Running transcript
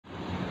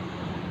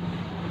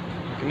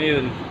can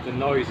hear the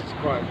noise, it's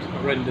quite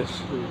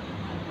horrendous.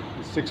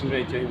 It's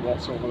 688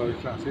 watts over there, you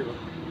can't see it.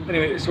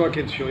 Anyway, this is what I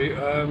came to show you.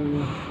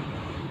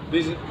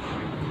 These are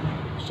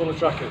solar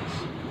trackers.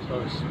 So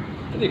it's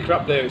pretty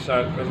crap day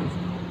outside at present.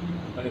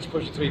 And it's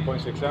pushing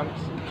 3.6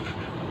 amps.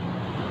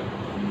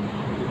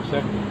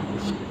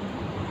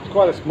 It's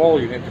quite a small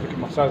unit if you look at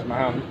my size of my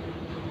hand.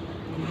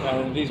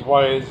 And these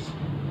wires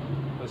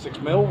are 6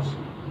 mils.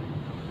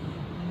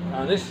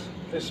 And this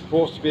is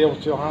supposed to be able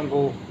to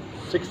handle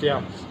 60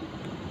 amps.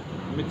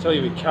 Let me tell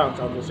you, it can't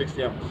handle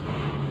 60 amps.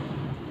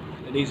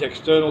 It needs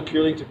external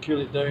cooling to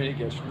cool it down. It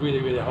gets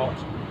really hot,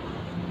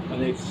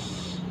 and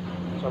so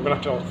I'm going to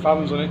have to have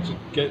fans on it to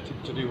get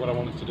it to do what I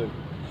want it to do.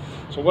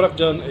 So what I've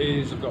done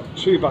is I've got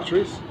 2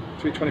 batteries,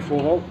 2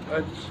 24 volt,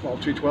 well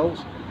 2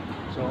 12s,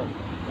 so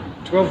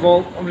 12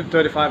 volt,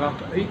 135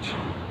 amp each.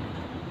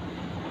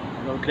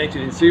 I've got them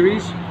connected in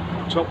series,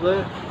 top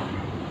there,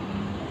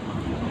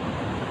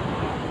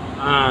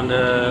 and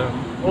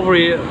over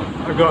here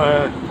I've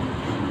got a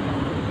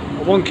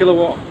 1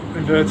 kilowatt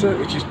inverter,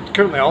 which is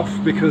currently off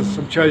because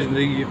I'm charging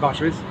the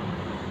batteries.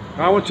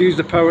 And I want to use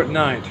the power at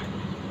night,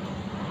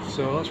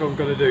 so that's what I'm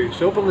going to do.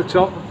 So up on the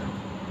top,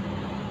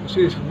 you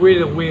see this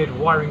really weird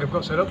wiring I've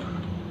got set up.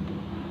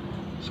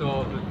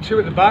 So the 2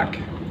 at the back,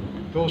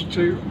 those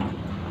 2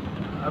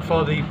 are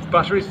for the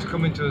batteries to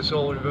come into the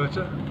solar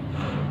inverter.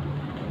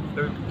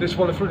 This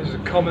one in front is a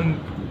common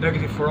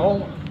negative for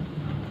all.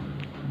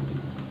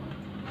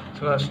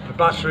 So that's the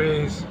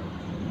batteries,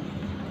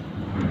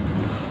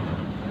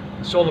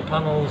 solar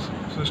panels.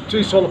 So there's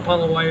 2 solar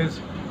panel wires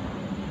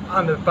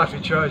and a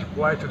battery charge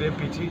wire to the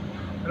MPPT.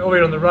 And over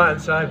here on the right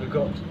hand side we've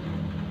got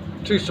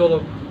 2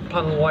 solar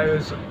panel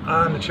wires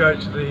and a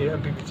charge to the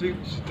MPPT,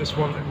 which is this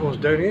one that goes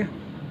down here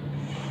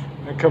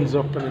and comes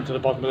up and into the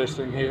bottom of this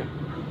thing here.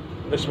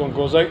 This one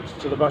goes out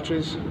to the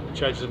batteries and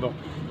charges them up.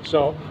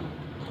 So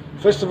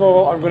first of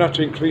all, I'm going to have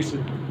to increase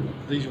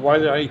these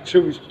wires. I need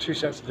two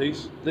sets of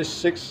these.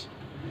 These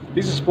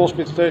are supposed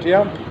to be 30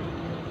 amp,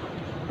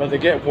 but they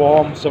get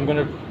warm, so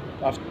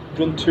I've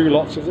done 2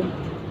 lots of them.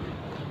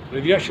 But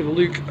if you actually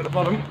look at the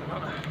bottom,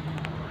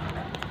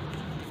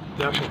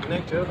 the actual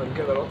connector, if I can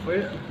get that up for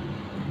you,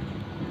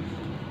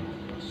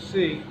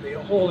 see the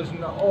hole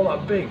isn't all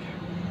that big,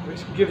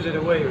 which gives it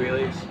away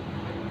really.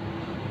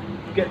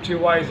 Get 2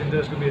 wires in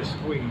there's going to be a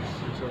squeeze,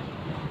 so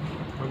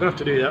I'm going to have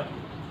to do that.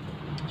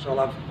 So I'll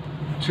have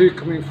 2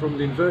 coming from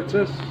the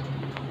inverters,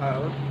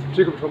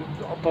 2 coming from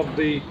up of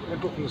the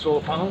input from the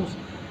solar panels.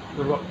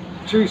 We've got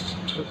two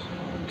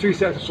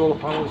sets of solar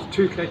panels,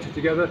 2 connected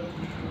together,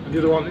 and the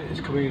other one is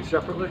coming in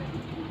separately.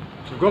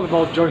 So I've got them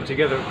all joined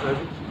together at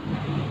present,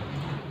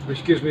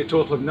 which gives me a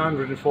total of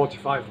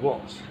 945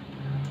 watts.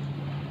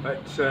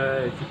 At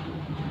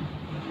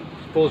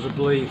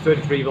supposedly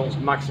 33 volts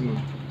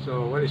maximum.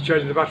 So when it's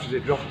charging the batteries,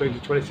 it drops down to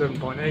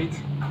 27.8,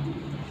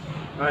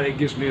 and it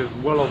gives me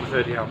well over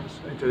 30 amps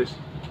into this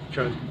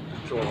charge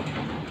controller.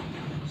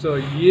 So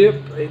yep,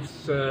 it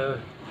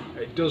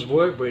does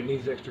work, but it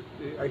needs extra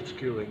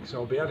cooling. So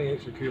I'll be adding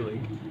extra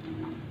cooling,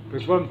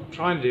 because what I'm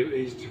trying to do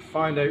is to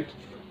find out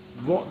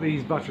what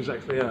these batteries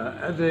actually are.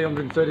 Are they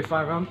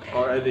 135 amp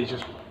or are they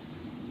just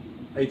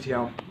 80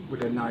 amp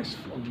with a nice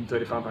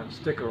 135 amp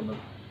sticker on them?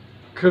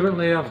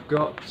 Currently I've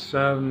got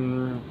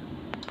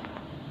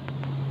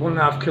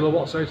 1.5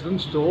 kilowatts out of them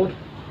stored,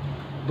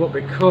 but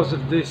because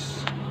of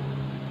this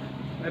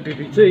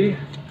MPPT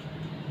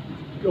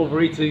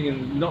overheating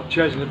and not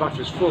charging the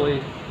batteries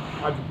fully,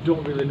 I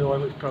don't really know how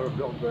much power I've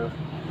got there.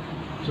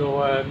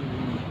 So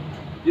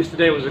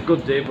yesterday was a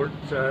good day, but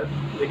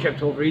they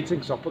kept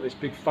overheating, so I put this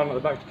big fan at the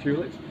back to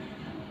cool it,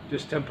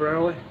 just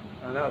temporarily,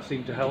 and that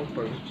seemed to help.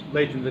 But it was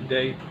late in the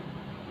day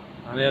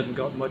and I hadn't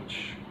got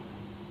much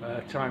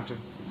time to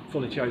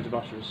fully charge the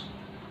batteries.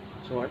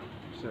 So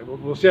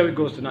we'll see how it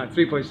goes tonight.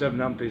 3.7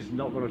 amp is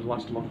not going to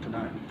last long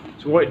tonight.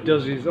 So what it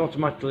does is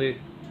automatically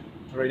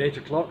around 8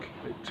 o'clock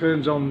it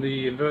turns on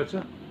the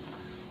inverter.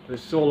 The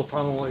solar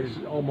panel is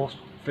almost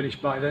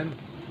finished by then,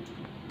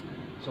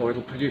 so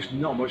it'll produce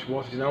not much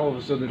wattage, and all of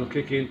a sudden it'll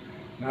kick in.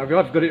 Now I've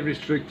got it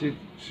restricted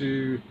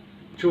to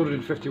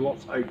 250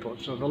 watts output,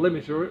 so the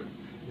limiter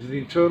is the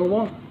internal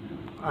one,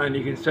 and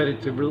you can set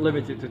it to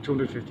limit it to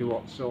 250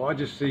 watts. So I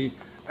just see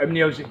how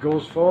many hours it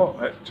goes for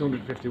at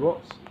 250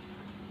 watts,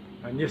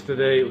 and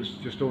yesterday it was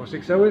just over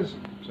 6 hours,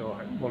 so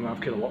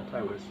 1.5 kilowatt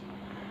hours.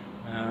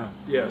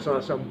 Yeah, so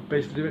that's what I'm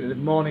basically doing. In the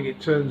morning it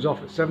turns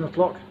off at 7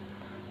 o'clock,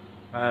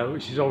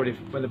 which is already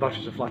when the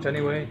batteries are flat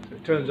anyway. So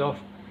it turns off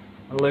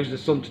and allows the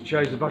sun to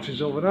charge the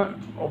batteries overnight,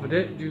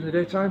 during the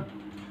daytime.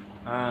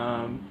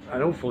 And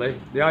hopefully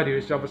the idea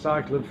is to have a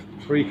cycle of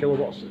 3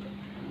 kilowatts.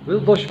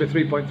 They'll push for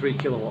 3.3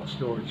 kilowatt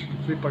storage,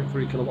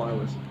 3.3 kilowatt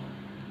hours.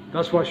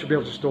 That's what I should be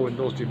able to store in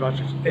those 2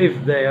 batteries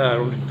if they are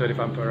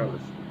 135 ampere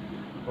hours.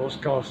 Those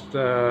cost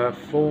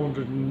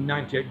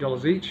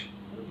 $498 each,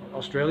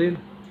 Australian,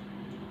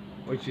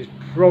 which is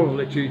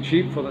probably too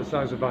cheap for that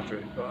size of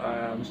battery, but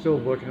I'm still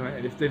working on it.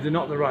 And if they're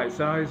not the right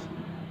size,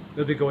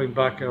 they'll be going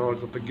back, or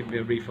they'll be giving me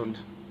a refund,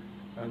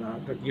 and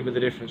they'll give me the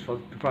difference for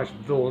the price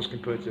of those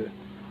compared to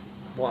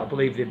what I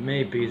believe they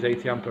may be is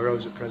 80 ampere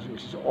hours at present,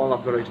 which is all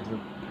I've got out of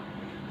them.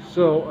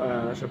 So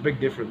that's a big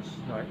difference.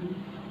 Right,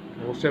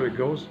 we'll see how it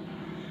goes.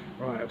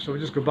 Right, so we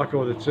just go back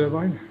over the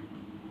turbine.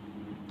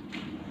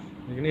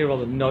 You can hear all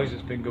the noise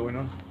that's been going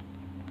on.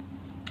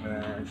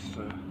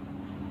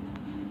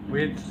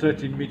 We had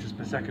 13 meters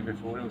per second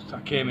before.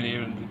 I came in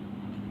here and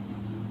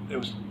it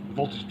was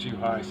voltage too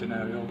high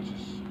scenario, which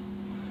is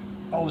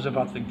always a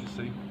bad thing to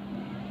see.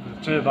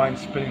 The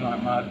turbine's spinning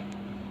like mad.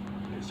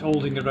 It's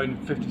holding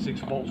around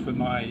 56 volts with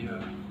my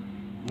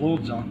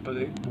loads on, but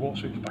it won't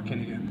switch back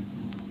in again.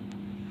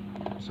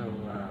 So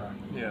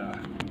yeah,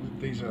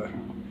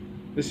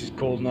 this is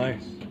cold now.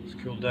 It's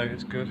cooled down.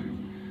 It's good.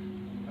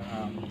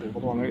 The other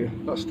one here,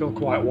 that's still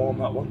quite warm,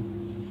 that one.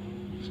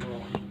 So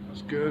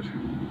that's good.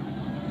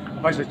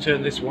 I've actually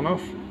turned this one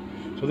off.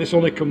 So this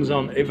only comes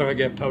on if I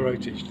get power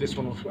outage. This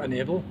one will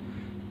enable,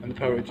 and the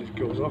power outage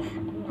goes off,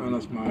 and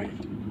that's my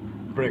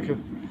breaker.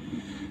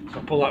 So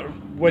I pull that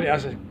when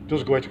it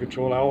does go out of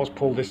control. I always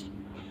pull this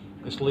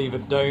lever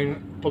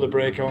down, put the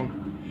brake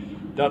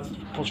on. That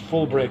puts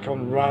full brake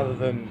on rather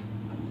than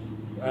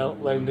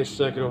letting this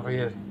circuit over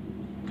here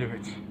do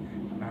it.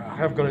 I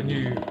have got a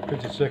new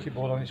printed circuit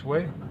board on its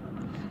way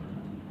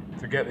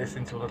to get this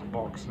into a little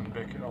box and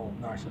make it all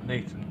nice and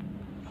neat and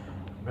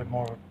a bit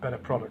more better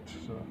product.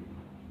 So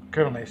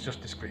currently it's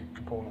just discrete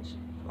components.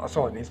 That's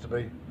all it needs to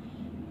be,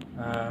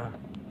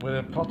 with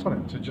a pot on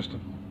it to adjust the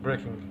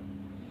braking.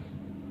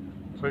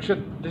 So it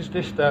should,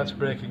 this starts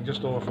braking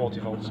just over 40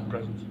 volts at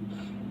present.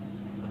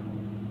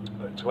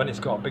 But when it's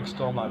got a big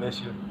storm like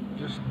this, you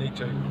just need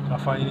to, I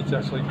find you need to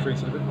actually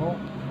increase it a bit more.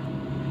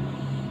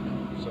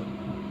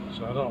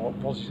 So I don't know what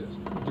voltage it's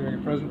doing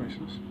at present, but it's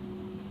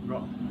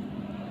got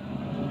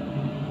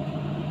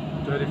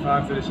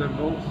 35, 37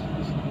 volts.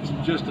 It's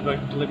just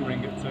about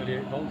delivering at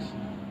 38 volts.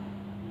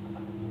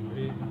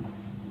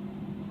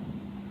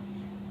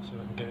 So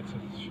I can get it to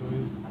show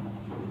you.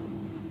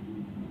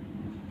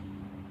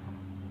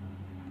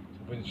 So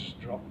wind's just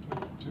dropped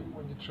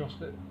when you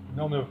trust it.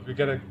 Normally we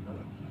get a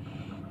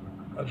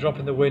drop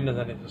in the wind and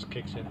then it just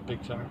kicks in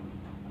big time.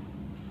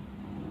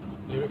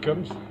 Here it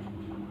comes.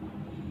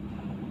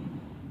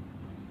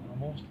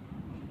 Almost.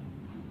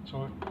 So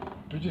we're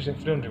producing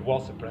 300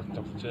 watts at present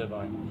off the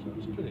turbine, so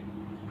it's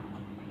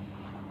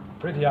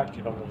pretty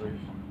active on the roof.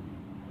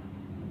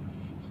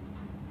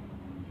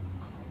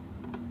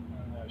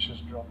 And now it's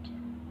just dropped.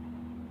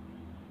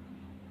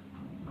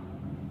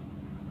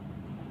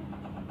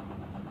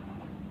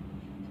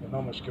 So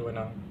not much going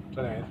on.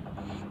 So anyway,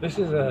 this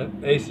is a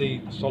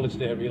AC solid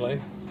state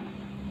relay.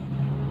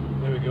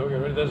 There we go,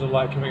 there's a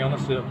light coming on,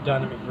 that's the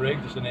dynamic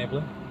brake just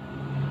enabling.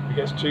 If it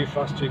gets too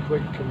fast, too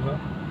quick, it comes on.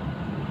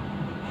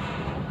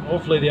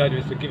 Hopefully the idea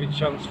is to give it a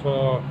chance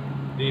for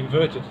the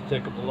inverter to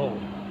take up the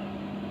load,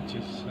 which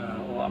is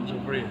what happens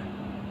over here.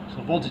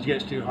 So voltage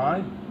gets too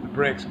high, the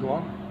brakes go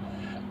on,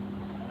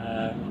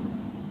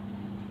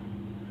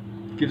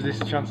 gives this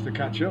a chance to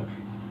catch up,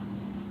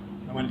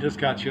 and when it does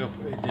catch up,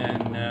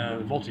 then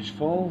the voltage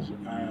falls,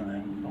 and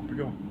then off we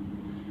go.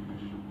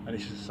 And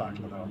it's just a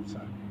cycle of that all the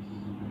time.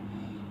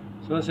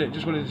 So that's it,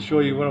 just wanted to show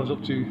you what I was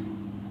up to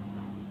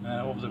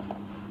over the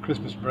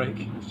Christmas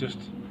break. It's just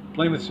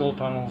playing with solar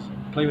panels,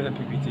 playing with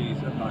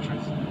MPPTs and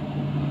batteries.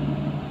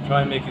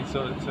 Try and make it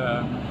so that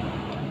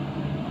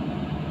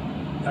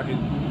I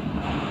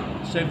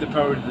can save the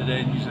power of the day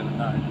and use it at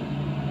night.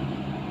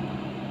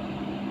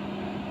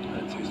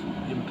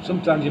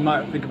 Sometimes you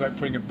might think about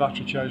putting a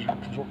battery charger,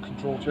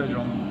 control charger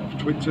on a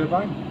twin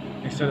turbine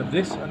instead of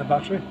this and a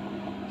battery.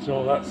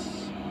 So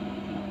that's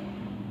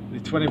the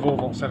 24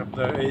 volt setup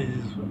there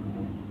is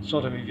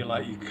sort of, if you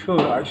like, you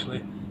could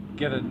actually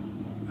get a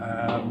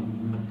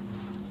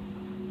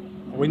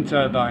wind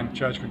turbine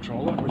charge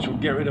controller, which will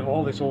get rid of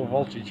all this over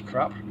voltage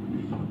crap,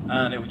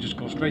 and it would just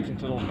go straight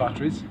into those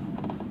batteries,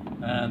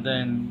 and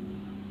then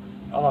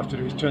all I have to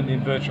do is turn the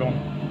inverter on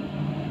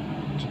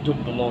to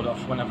dump the load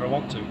off whenever I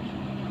want to.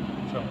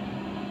 So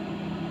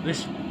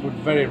this would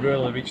very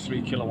rarely reach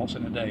 3 kilowatts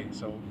in a day.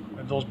 So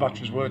if those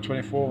batteries were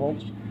 24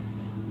 volts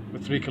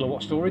with 3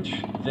 kilowatt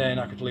storage, then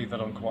I could leave that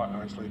on quite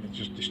nicely and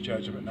just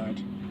discharge them at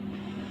night.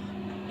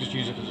 Just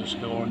use it as a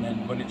store, and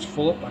then when it's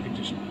full up I can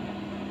just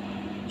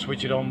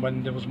switch it on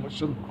when there wasn't much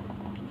sun,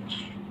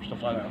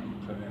 stuff like that.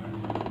 So,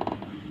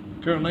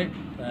 yeah. Currently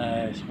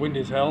it's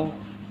windy as hell,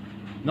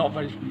 not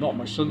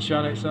much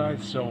sunshine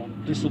outside, so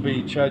this will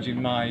be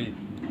charging my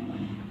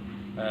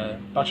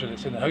battery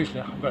that's in the house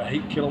now. I've got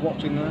 8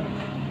 kilowatts in there,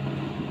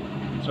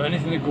 so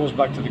anything that goes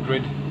back to the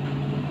grid,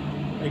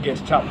 it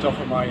gets tapped off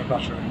at my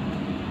battery.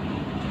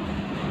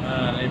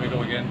 And here we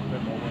go again, a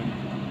bit more wind.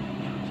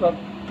 So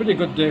pretty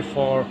good day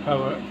for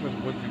power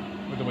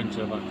with the wind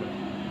turbine there.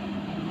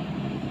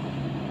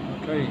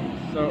 Okay,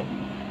 so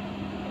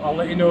I'll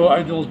let you know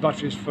how those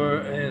batteries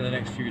for in the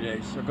next few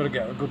days. I've got to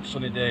get a good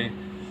sunny day,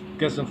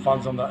 get some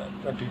fans on that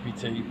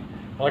MPPT.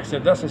 Like I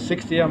said, that's a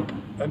 60 amp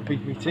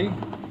MPPT,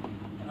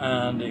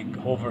 and it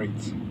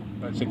overheats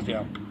about 60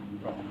 amp.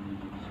 Well,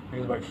 I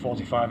think it's about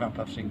 45 amp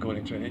I've seen going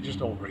into it. It just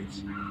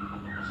overheats.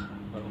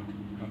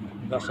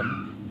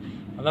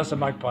 And that's a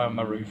magpie on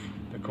my roof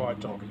that quite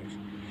talkative.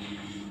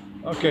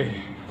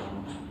 Okay,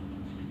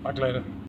 back later.